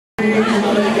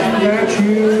That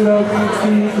you love me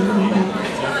too,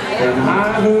 and I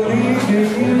believe in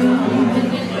you.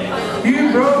 You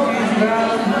broke his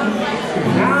vow, and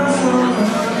now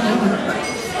somehow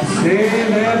say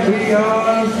that we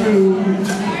are through.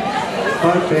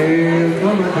 But there'll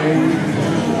come a day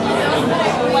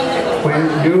when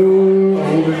you're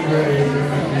old and gray.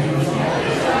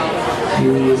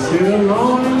 You will sit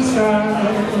alone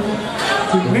inside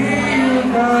to be your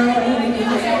bride.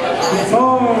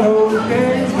 Before those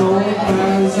days go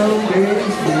by, some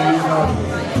days we are.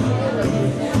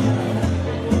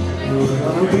 You're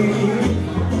gonna be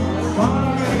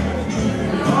sorry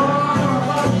for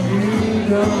what you've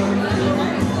done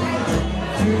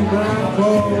to my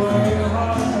boy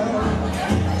heart.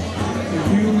 If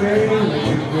you may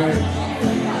regret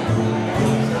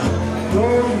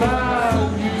those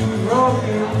vows you've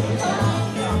broken,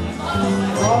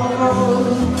 all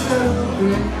those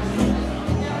things.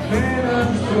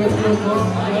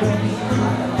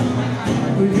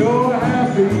 But you're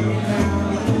happy now.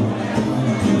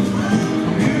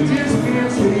 You just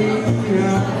can't see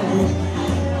how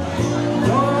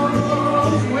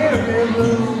those wherever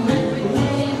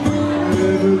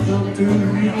never come to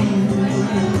you.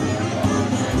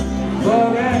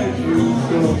 But as you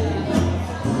go,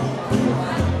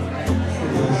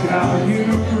 so shall you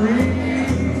reap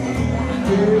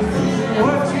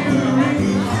what you reap,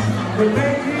 but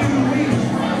make you weep.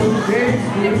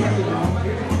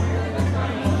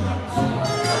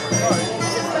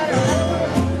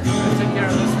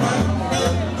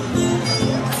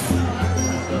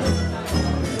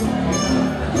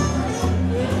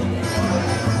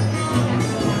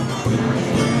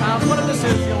 What of this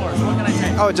is yours? What can I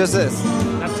take? Oh, just this.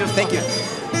 That's just Thank you.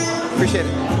 Appreciate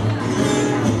it.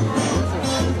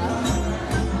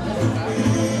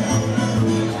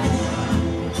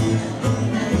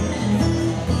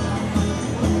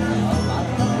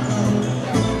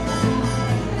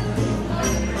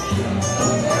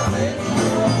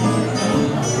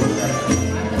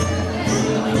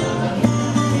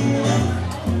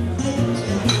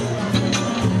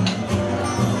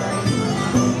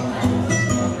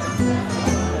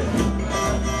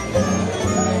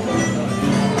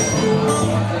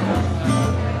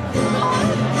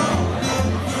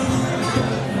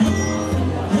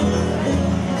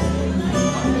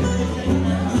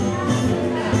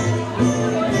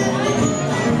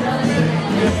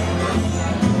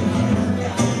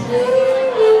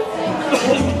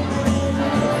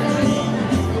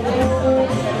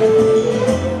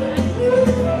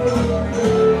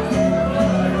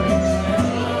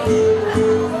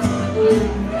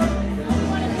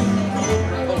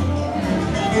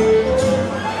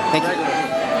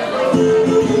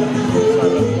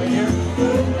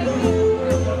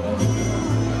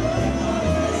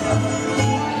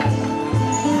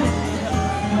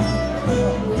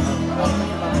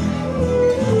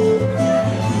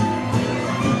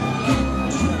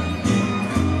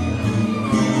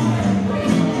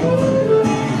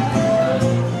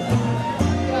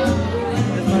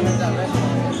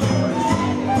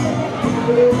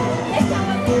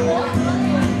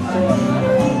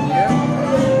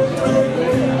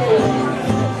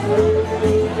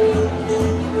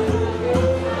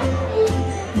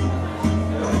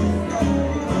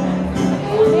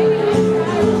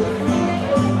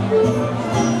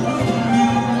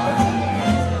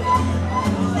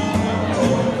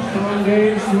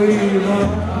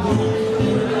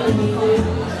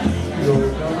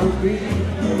 You're gonna be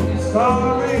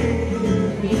sorry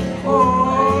for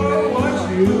what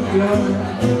you've done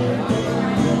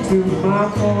to my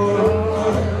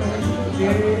boy.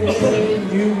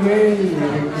 Yeah, you may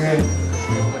regret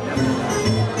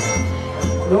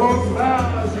those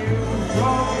vows you've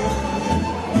broken,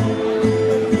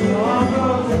 all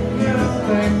those little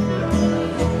things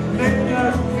they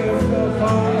just kept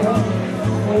apart.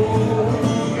 Oh,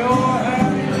 you're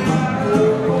happy now.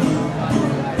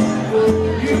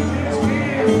 You just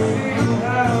can't see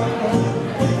how.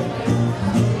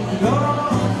 Don't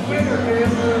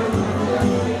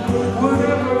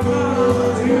whatever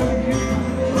comes to you,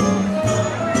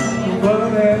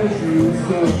 but as you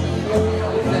saw.